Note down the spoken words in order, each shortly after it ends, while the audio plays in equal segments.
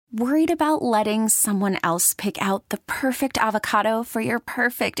Worried about letting someone else pick out the perfect avocado for your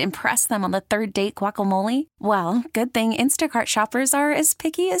perfect impress them on the third date guacamole? Well, good thing Instacart shoppers are as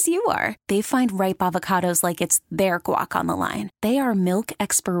picky as you are. They find ripe avocados like it's their guac on the line. They are milk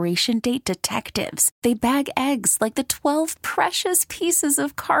expiration date detectives. They bag eggs like the 12 precious pieces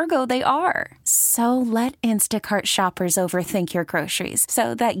of cargo they are. So let Instacart shoppers overthink your groceries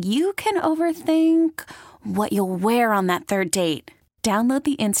so that you can overthink what you'll wear on that third date. Download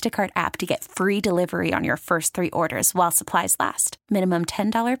the Instacart app to get free delivery on your first 3 orders while supplies last. Minimum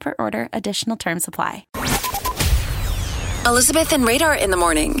 $10 per order. Additional terms apply. Elizabeth and Radar in the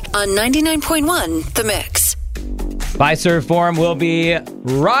morning on 99.1 The Mix. Fiserv Forum will be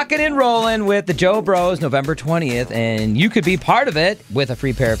rocking and rolling with the Joe Bros November 20th, and you could be part of it with a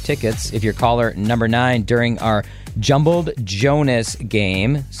free pair of tickets if you're caller number 9 during our Jumbled Jonas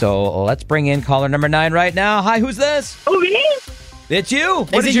game. So let's bring in caller number 9 right now. Hi, who's this? Oh, me? It's you.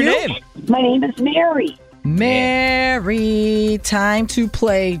 What is your name? My name is Mary. Mary, time to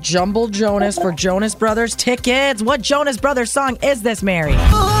play Jumble Jonas for Jonas Brothers tickets. What Jonas Brothers song is this, Mary?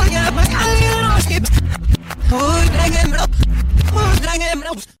 What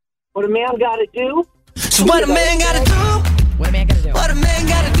a man gotta do. What a man gotta do. What a man gotta do. What a man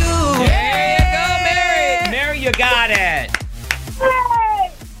gotta do. There you go, Mary. Mary, you got it. Hey!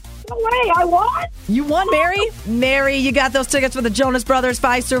 No way, I won? You won, Mary? Mary, you got those tickets for the Jonas Brothers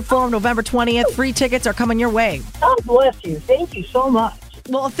Fiserv Forum November 20th. Free tickets are coming your way. God bless you. Thank you so much.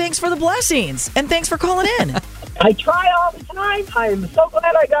 Well, thanks for the blessings, and thanks for calling in. I try all the time. I am so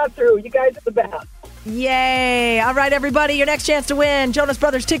glad I got through. You guys are the best. Yay. All right, everybody, your next chance to win Jonas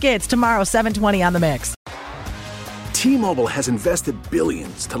Brothers tickets tomorrow, 7:20 on The Mix. T-Mobile has invested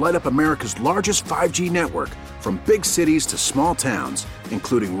billions to light up America's largest 5G network, from big cities to small towns,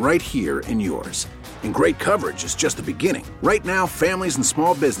 including right here in yours. And great coverage is just the beginning. Right now, families and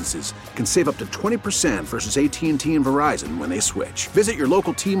small businesses can save up to 20% versus AT&T and Verizon when they switch. Visit your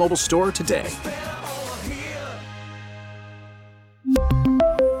local T-Mobile store today.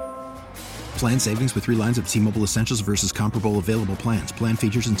 Plan savings with 3 lines of T-Mobile Essentials versus comparable available plans. Plan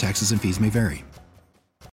features and taxes and fees may vary.